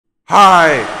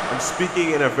Hi, I'm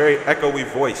speaking in a very echoey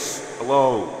voice.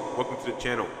 Hello, welcome to the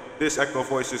channel. This echo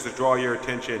voice is to draw your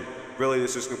attention. Really,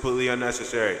 this is completely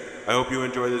unnecessary. I hope you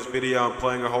enjoy this video. I'm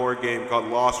playing a horror game called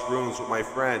Lost Rooms with my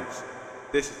friends.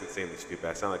 This is insanely stupid.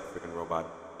 I sound like a freaking robot.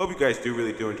 Hope you guys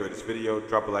really do enjoy this video.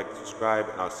 Drop a like and subscribe,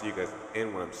 and I'll see you guys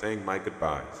in when I'm saying my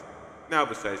goodbyes. Now,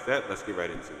 besides that, let's get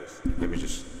right into this. Let me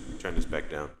just turn this back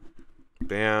down.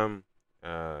 Bam.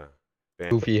 Bam.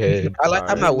 Goofy head. I like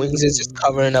how my wings is just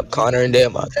covering up Connor and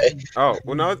them. Okay. Oh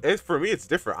well, no. It's for me. It's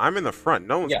different. I'm in the front.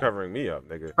 No one's covering me up,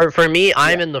 nigga. For me,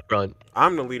 I'm in the front.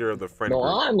 I'm the leader of the friend No,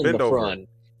 group. I'm in Bend the over. front.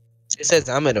 It says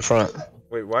I'm in the front.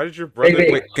 Wait, why did your brother?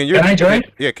 wait, can you? can I join?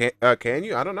 Yeah, can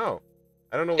you? I don't know.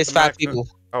 I don't know. What It's the 5 max- people.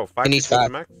 Oh, five. It needs people is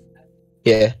 5. the max?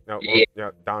 Yeah. No, well, Yeah.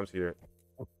 yeah. Dom's here.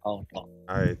 Oh, no.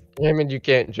 All right. Raymond, you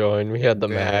can't join. We had the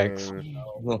max. Dang.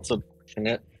 That's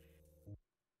unfortunate.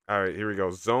 All right, here we go.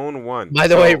 Zone 1. By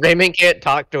the So- way, Raymond can't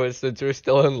talk to us since we're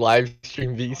still in live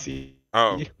stream VC.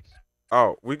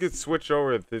 Oh, we could switch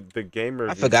over the gamer.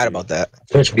 I forgot VC. about that.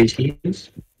 Switch VCs?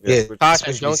 Yeah. switch-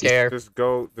 Caution, don't VC. care. Just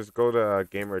go to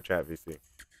gamer chat VC.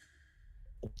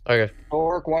 Okay.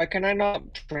 Orc, why can I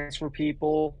not transfer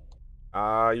people?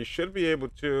 You should be able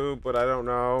to, but I don't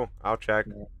know. I'll check.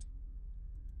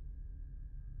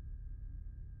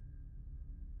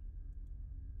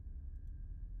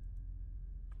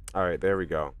 All right, there we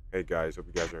go. Hey guys, hope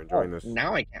you guys are enjoying this.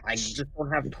 Now I can't. I just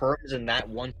don't have perms in that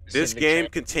one. This specific game channel.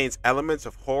 contains elements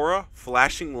of horror,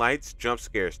 flashing lights, jump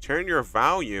scares. Turn your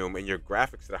volume and your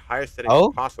graphics to the highest settings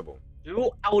Oh? possible.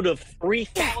 2 out of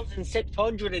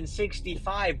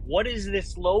 3,665. What is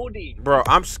this loading? Bro,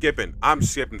 I'm skipping. I'm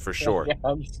skipping for sure. Yeah,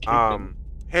 I'm skipping.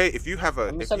 Hey, if you have I'm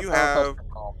gonna if set you a power have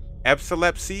call.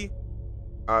 epilepsy,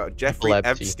 Jeffrey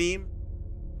Epilepsy. Epstein,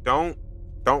 don't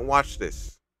watch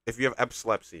this. If you have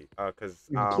epilepsy, because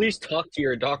Please talk to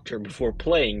your doctor before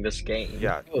playing this game.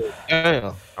 yeah.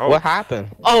 Damn. Oh, What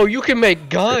happened? Oh, you can make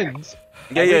guns.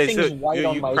 yeah. Everything's So white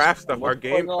on you my craft screen. stuff. Our What's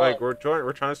game, going like on? we're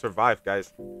trying to survive,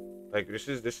 guys. Like this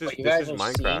is But you guys are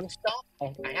Minecraft. seeing stuff?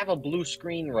 I have a blue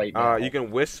screen right now. You can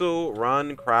whistle,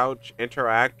 run, crouch,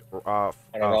 interact, don't know,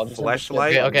 I'm just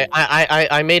flashlight. Okay, okay.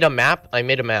 I made a map. I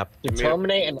made a map.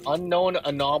 Determinate an unknown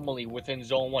anomaly within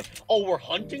zone 1. Oh, we're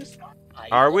hunting stuff?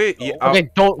 Are we? Yeah, Okay,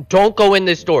 don't go in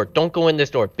this door. Don't go in this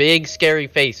door. Big scary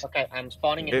face. Okay, I'm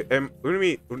spawning in. What do you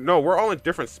mean? No, we're all in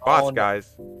different spots, Oh, no.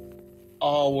 guys.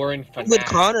 Oh, we're in I'm with FNAF.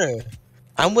 Connor.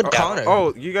 I'm with Connor.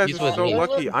 Oh, you guys He's are with so me.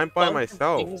 lucky. I'm by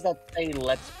myself. Things that say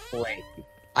let's play.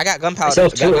 I got gunpowder.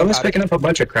 Myself I too. got I was gunpowder. picking up a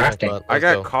bunch of crafting. I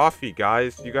got coffee,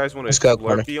 guys. You guys want Let's to go,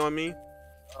 Connor. slurpee on me?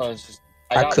 Oh, it's just,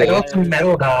 I got could- I got some wires.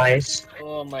 metal, guys.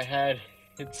 Oh, my head.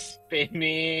 It's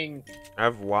spinning. I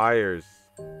have wires.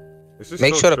 This is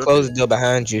Make so sure to trippy. close the door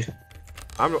behind you.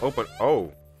 I'm gonna open.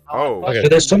 Oh, Okay.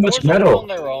 But there's so much Doors open metal. on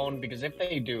their own, because if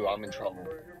they do, I'm in trouble.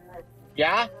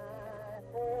 Yeah?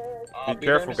 Be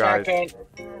there in careful, a guys. second.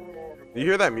 you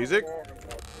hear that music?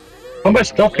 How much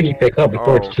stuff can you pick up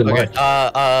before it's too Okay. much?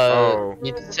 Oh.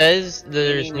 It says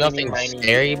there's nothing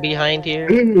scary behind here.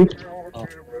 Yo,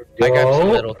 I got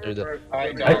some metal through the. Alright,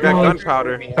 I guys. got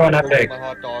gunpowder. Oh, not big. My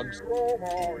hot dogs.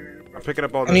 I'm picking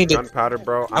up all I this need to- gunpowder,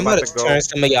 bro. I'm about gonna to go. turn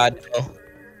some of y'all down.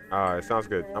 It sounds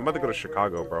good. I'm about to go to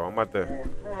Chicago, bro.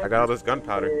 I got all this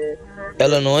gunpowder.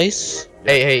 Illinois.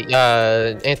 Hey,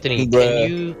 Anthony,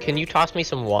 Bruh. can you toss me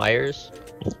some wires?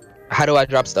 How do I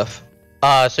drop stuff?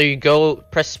 So you go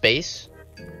press space,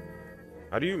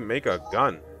 How do you make a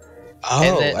gun? Oh,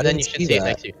 and I then didn't you should see see it that.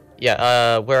 next to you.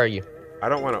 Yeah. Where are you? I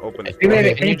don't want to open this. Hey, door.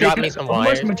 wait, Can you pick drop up- me some how much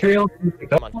wires? material can you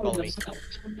pick up? Come on, follow me.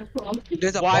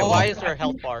 There's a Why? ball. Why is there a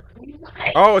health bar?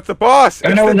 Oh, it's the boss. I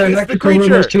It's know in the it's the electrical room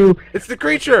creature. there's two. It's the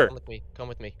creature. Come with me. Come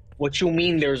with me. What you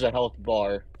mean there's a health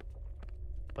bar?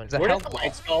 There's a Where did health the ball.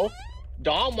 lights go?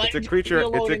 Dom, why It's a did you creature.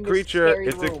 leave me It's alone a in this creature. scary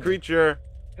It's a room? creature.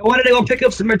 I wanted to go pick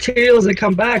up some materials and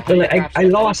come back, but like, I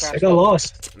lost. I got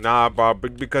lost. Nah, bro.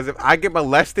 Because if I get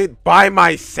molested by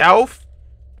myself,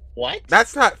 What?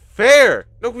 that's not fair.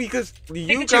 No, because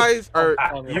you Pikachu. guys are.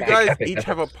 Oh, You okay. guys Epic, each epic.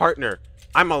 have a partner.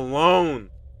 I'm alone.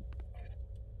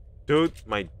 Dude,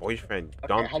 my boyfriend Okay,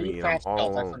 dumped how do me you and I'm craft all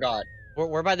stealth? I alone. forgot.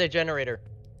 We're by the generator.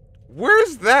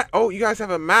 Where's that? Oh, you guys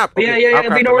have a map. Yeah, Okay, yeah, I'll yeah. We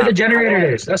craft know a where the map.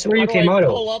 generator is. That's where you How do came I out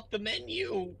pull of. up the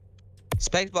menu?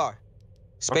 Spacebar.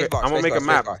 Okay, Spacebar. I'm gonna make a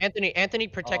map. Anthony,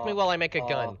 protect me while I make a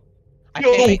gun. I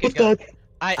Yo, can't make a what's gun. that?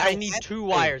 I need 2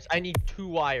 wires. I need 2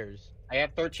 wires. I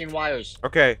have 13 wires.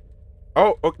 Okay.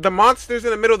 Oh, the monster's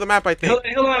in the middle of the map, I think. Hold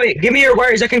on, wait. Give me your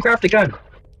wires. I can craft a gun.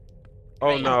 Oh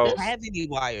I no. don't have any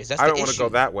wires. That's I the don't want to issue. go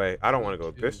that way. I don't want to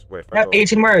go this way. If I I have go,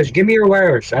 18 wires. Give me your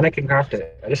wires, and I can craft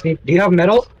it. I just need. Do you have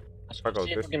metal? I go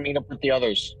See if this we can meet up with the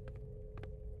others.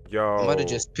 Yo. I might have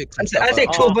just picked some I stuff think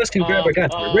up. two of us can grab our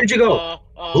guns. Where'd you go?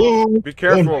 Ooh. Be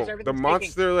careful. Why is The everything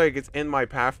monster, like, it's in my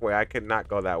pathway. I could not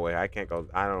go that way. I can't go.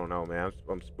 I don't know, man.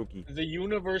 I'm spooky. The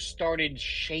universe started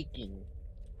shaking.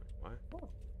 What?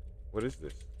 What is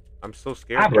this? I'm so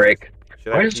scared. Fabric.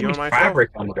 Should Why I is pee so on much myself? fabric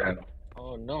on the ground?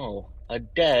 Oh no, a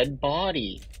dead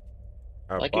body.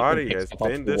 A Like you can body pick has stuff off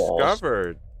been the walls.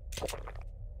 discovered.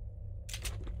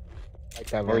 Like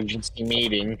that emergency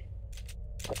meeting.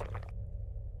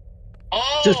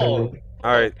 Just Oh!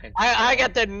 All right. I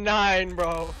got the 9,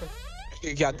 bro.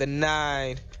 You got the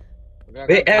 9.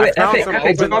 Wait, I found Epic, some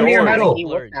Epic, open drop me your doors. medal. See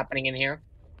what's happening in here?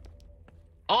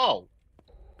 Oh,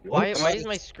 Why is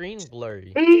my screen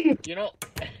blurry? you know,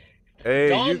 Hey,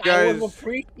 Dom, you I would guys. have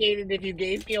appreciated if you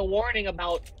gave me a warning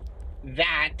about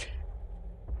that.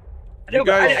 You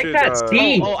guys I should. can't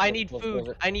see. Oh, I need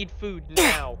food. I need food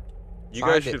now. You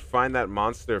Find guys it. should find that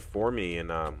monster for me and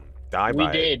die We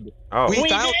by it. did. Oh, We We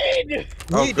found- did!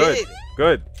 Oh, We good.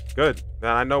 did. good.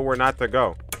 Then I know where not to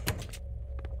go.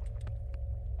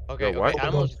 Okay, Yo, what? okay, I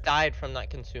almost died from not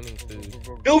consuming food.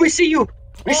 No, we see you.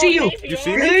 We see you. You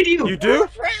see me? Behind you. You do?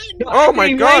 No, Oh my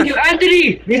Anthony, gosh. behind you,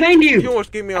 Anthony, behind you. You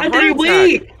almost gave me a heart Anthony, attack.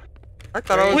 wait. I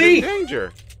thought I was Wait. in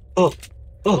danger. Oh,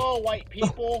 white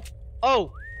people,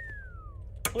 Oh,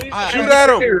 please Shoot at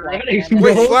him. You're running,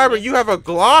 Wait, bro. Slabber, you have a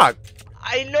Glock.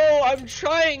 I know, I'm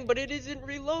trying, but it isn't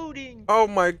reloading. Oh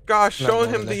my gosh, No, show no,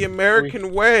 him no. the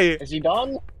American way. Is he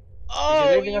done? Oh, Is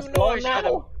he leaving you us know I alone should have.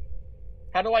 now?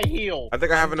 How do I heal? I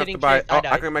think I have I'm enough to getting buy. chased. Oh, I I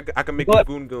died. can make What?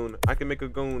 a goon. I can make a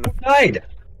goon. Died.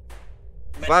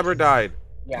 Slabber died.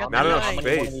 Yeah, Not enough I'm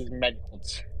space. one of these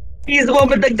medkits. He's the one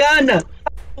with the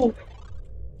gun.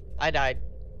 I died.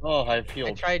 Oh, I've I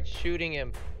healed. tried shooting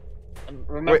him.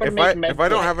 Remember Wait, to make if I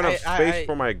don't medkits. have enough I- space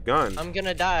for my gun. I'm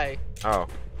gonna die. Oh,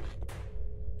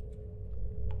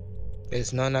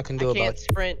 There's nothing I can do I about can't it.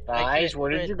 sprint. I Guys, can't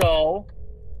where did sprint. you go?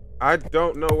 I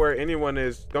don't know where anyone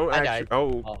is. Don't I actually. died.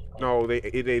 Oh Oh, no, it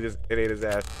ate his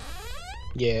ass.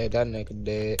 Yeah, that nigga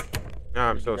dead.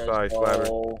 I'm where'd so you guys sorry, Slabber.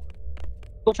 go?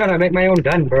 Still trying to make my own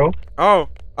gun, bro. Oh,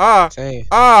 Same.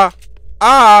 I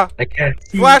can't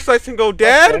see. flashlights can go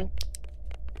dead.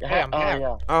 Okay. Hey, I'm oh, here.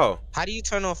 yeah. Oh, How do you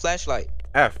turn on flashlight?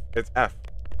 F. It's F.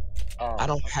 Oh. I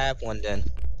don't have one then.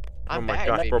 Oh I'm my back,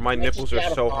 gosh, baby. bro, my Let's nipples just are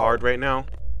get so out of hard right now.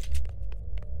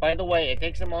 By the way, it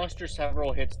takes a monster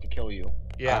several hits to kill you.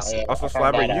 Yeah. Also, I found that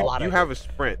Slabber, out. you have a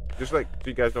sprint. Just like so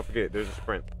you guys don't forget, there's a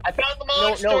sprint. I found the No,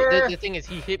 monster! no. The thing is,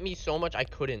 he hit me so much I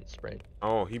couldn't sprint.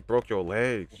 Oh, he broke your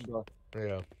legs,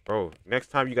 Yeah. bro. Next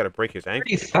time you gotta break his ankle.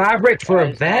 Pretty fabric for a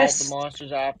Guys, all vest. The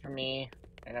monster's after me,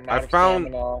 and I'm out I of found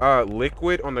stamina.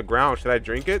 liquid on the ground. Should I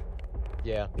drink it?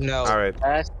 Yeah. No. All right,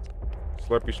 Best.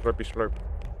 slurpy, slurpy, slurp.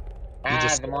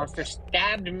 just- The monster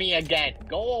stabbed me again.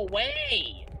 Go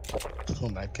away! Oh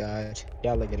my god.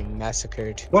 Y'all are getting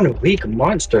massacred. What a weak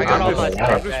monster. I got all I'm my just, stuff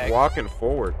I'm just back. walking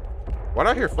forward. Why do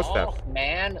I hear footsteps? Oh,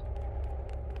 man.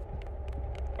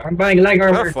 I'm buying leg Is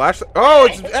that a armor. flashlight? Oh,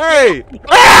 it's hey!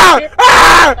 Ah!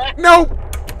 Ah! No!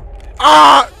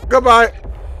 Ah! Goodbye.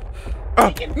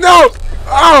 No!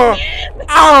 Oh!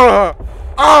 Oh!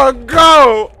 Oh!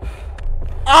 Go!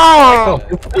 Oh!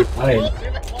 Fine.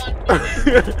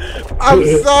 I'm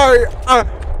sorry.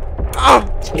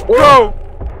 Go!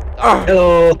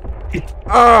 Hello.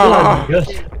 Ah! Yes.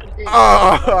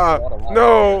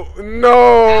 No!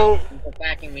 No! He's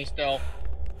attacking me still.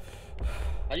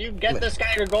 How do you get this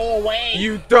guy to go away?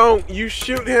 You don't. You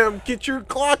shoot him. Get your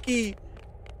Glocky.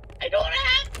 I don't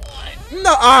have one. No.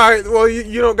 All right. Well,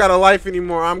 you don't got a life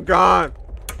anymore. I'm gone.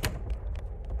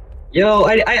 Yo,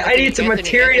 I need some Anthony,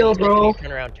 material, Anthony, bro. Anthony,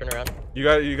 turn around, turn around.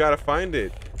 You gotta find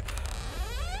it.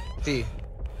 See,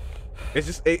 It's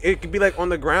just it could be like on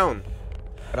the ground.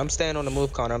 but I'm staying on the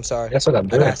move, Connor. I'm sorry. That's what I'm I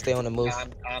doing. gotta stay on the move.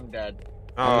 I'm dead.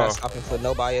 I'm Oh, not stopping for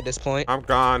nobody at this point. I'm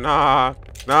gone. Nah,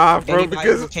 bro. Anybody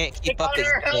Because who can't keep up is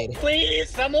Connor, dead. help,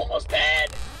 please! I'm almost dead.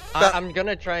 I'm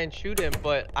gonna try and shoot him,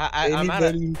 but I'm out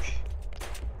of. Anybody?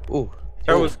 Ooh.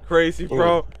 that was crazy,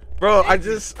 bro. Bro, I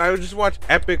just watched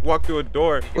Epic walk through a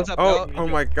door. What's up, Oh, dog? oh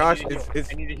my gosh, I need to heal. it's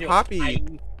I need to heal.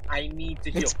 Poppy. I need to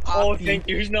heal. It's Oh, Poppy. thank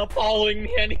you. He's not following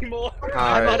me anymore.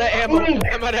 I'm out of Hi. ammo.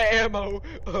 I'm out of ammo.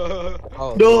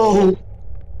 Oh, No.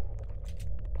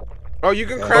 Oh, you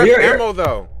can Oh, craft you're- ammo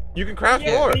though. You can craft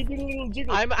more.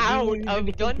 I'm out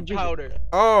of gunpowder.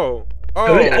 Oh, I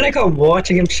oh. like how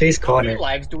watching him chase How many Connor.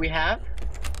 lives do we have?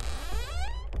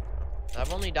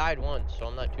 I've only died once, so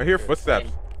I'm not too I hear sure. footsteps.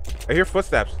 I hear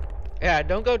footsteps. Yeah,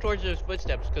 don't go towards those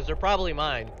footsteps, because they're probably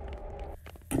mine.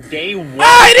 Day one.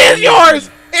 Ah, it is yours!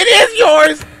 It is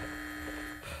yours!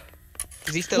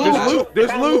 Is he still There's alive? loot.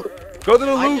 There's loot. Go to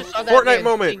the I loot. just saw that Fortnite man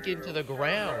moment. sink into the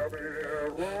ground.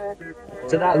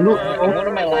 To that loot, I'm bro. going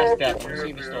to my last death. Let's see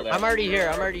if he's still there. I'm already here.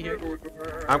 I'm already here.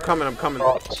 I'm coming. I'm coming.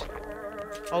 Okay.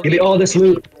 Give me all this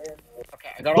loot. Okay,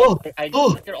 I got all. I Oh,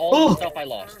 collected all the stuff I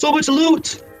lost. So much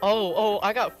loot. Oh,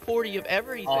 I got 40 of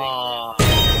everything.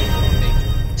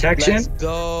 Protection. Let's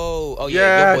go. Oh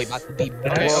yeah, Yes. your boy about to be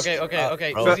best.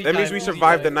 Okay. bro. So Uzi that means time, we Uzi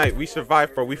survived the time. night. We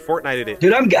survived, bro. We Fortnited it.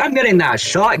 Dude, I'm getting that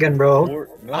shotgun, bro.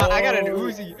 I got an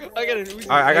Uzi. I got an Uzi.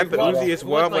 Alright, I got the Hey, Uzi as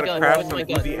well. I'm what's my gonna gun? craft What's some my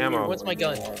gun? Uzi ammo. What's my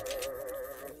gun?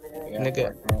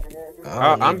 Nigga.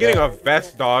 I'm getting a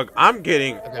vest, dog. I'm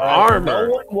getting No armor.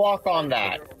 one walk on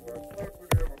that.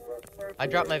 I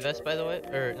dropped my vest, by the way,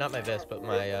 or not my vest, but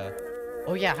my.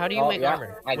 Oh yeah, how do you make yeah.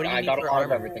 armor? I What do you need got for all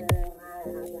of armor? everything.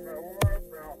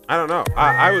 I don't know.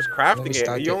 I was Let me crafting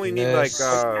start it. You only getting need like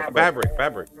this.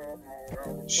 fabric.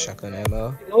 Shotgun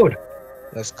ammo. Load.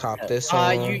 Let's cop this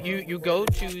on. You go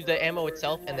to the ammo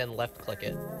itself and then left click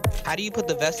it. How do you put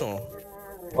the vest on?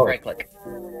 Oh. Right click.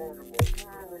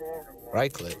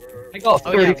 Right click. I got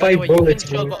Oh yeah, by the 35 way, bullets,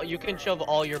 bro. you can shove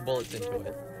all your bullets into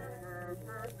it.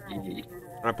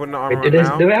 I'm putting the Wait, armor on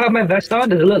now. do I have my vest on?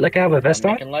 Does it look like I have a vest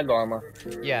I'm on? making leg armor.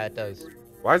 Yeah, it does.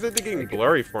 Why is it getting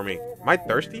blurry for me? Am I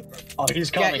thirsty? Oh, he's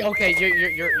coming. Yeah, okay,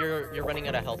 you're running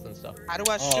out of health and stuff. How do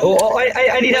I shoot?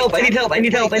 I need help. I need help. I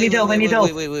need help. I need help. I need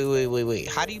help. Wait.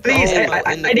 How do you put Please, ammo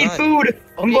I in the need gun? food.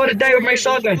 I'm Okay, going to die with my there's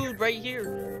shotgun. Food right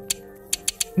here.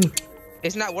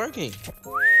 It's not working.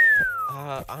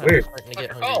 I'm Where? starting to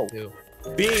get hungry Oh. too.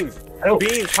 Beans. Oh.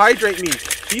 Beans, hydrate me.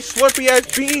 These slurpy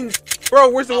ass beans.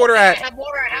 Bro, where's the water I at? have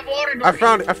water. I have water.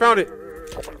 I found it.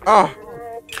 Oh.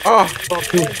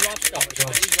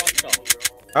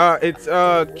 It's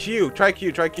Q. Try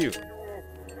Q.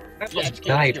 Yeah, it's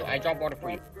Died. I dropped water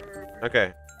for you.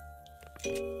 Okay.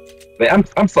 Wait,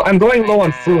 I'm going low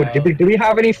on food. Do we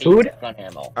have any food? Gun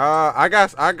ammo. I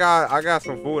got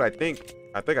some food. I think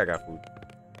I got food.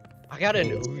 I got an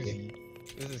Uzi.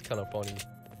 This is kind of funny.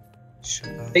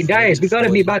 Hey guys, we gotta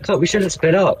meet back up. We shouldn't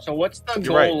split up. So what's the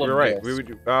You're goal right. of Right. this? We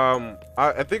would.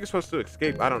 I think it's supposed to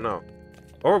escape. I don't know.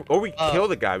 Or we kill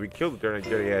the guy. We kill the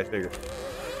dirty ass nigga.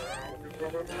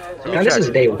 Now this is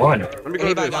day one. Let me go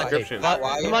to the Anybody- description.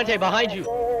 Monte, behind you.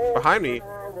 Behind me.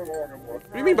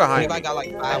 What do you mean behind me? Anybody got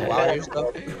like 5 wires stuff?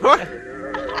 What?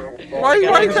 Why you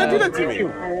trying to do that to me?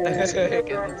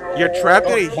 You're trapped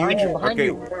in a Behind huge. you, behind Okay.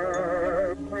 you.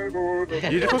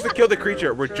 You're supposed to kill the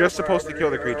creature. We're just supposed to kill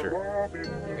the creature.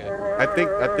 I think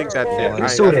that's it. Yeah,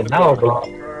 Let's do it now, bro.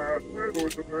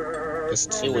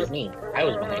 Just It was me. I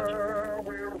was behind you.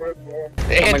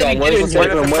 Anthony, where's the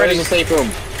safe room? Where is the safe room?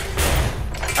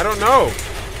 I don't know.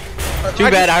 Too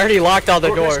bad, I already locked all the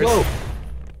Let's doors. go.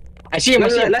 I see him. I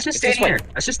see him. Let's just stay It's in this here.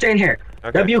 way. Let's just stay in here.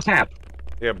 Okay. W camp.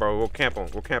 Yeah, bro. We'll camp on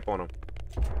him.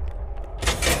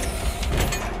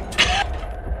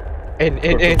 In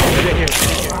here.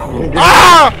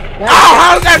 Ah! Oh,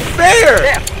 how's that fair?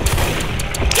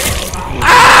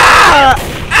 Ah!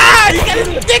 Ah! You got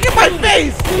his dick in my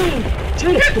face!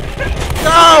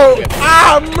 No!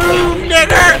 Ah! Move,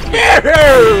 nigga!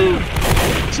 Move!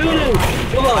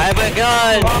 Come on. I have a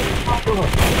gun.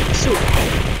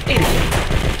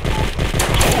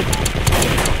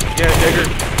 Yeah, nigga.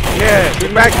 Yeah,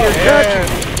 get back here, country.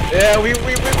 Yeah, we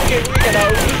got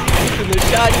our Uzis and the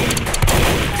shotty.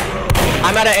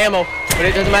 I'm out of ammo, but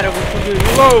it doesn't matter.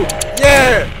 Load.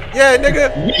 Yeah,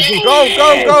 nigga.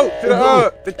 Go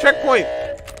to the checkpoint.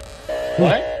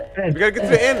 What? We gotta get to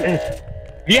the end.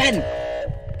 The end.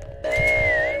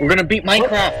 We're gonna beat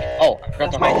Minecraft. Oh, I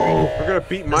forgot the Minecraft. We're gonna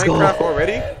beat go. Minecraft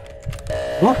already.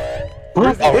 What?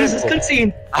 What is this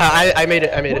cutscene? I made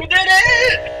it. We did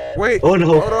it! Wait. Oh, no.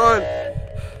 Hold on.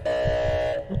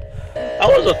 That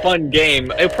was a fun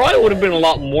game. It probably would have been a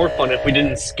lot more fun if we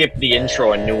didn't skip the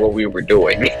intro and knew what we were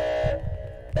doing.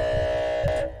 So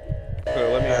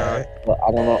let me I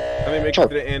don't know. let me make it to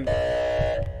the end.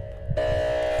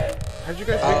 How'd you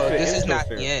guys make it to the this end is so not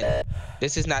soon? the end.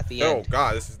 This is not the Oh end.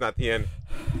 god, this is not the end.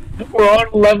 We're on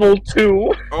level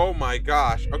 2. Oh my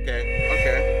gosh. Okay.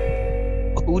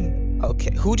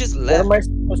 Who just What left? am I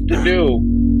supposed to do?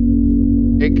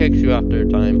 It kicks you after a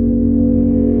time.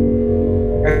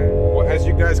 Well, as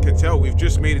you guys can tell, we've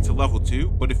just made it to level 2.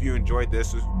 But if you enjoyed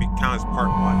this would be count as part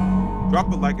 1.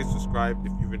 Drop a like and subscribe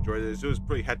if you've enjoyed this. It was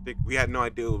pretty hectic. We had no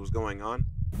idea what was going on.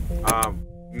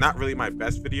 Not really my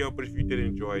best video, but if you did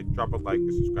enjoy, drop a like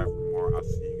and subscribe for more. I'll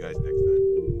see you guys next time.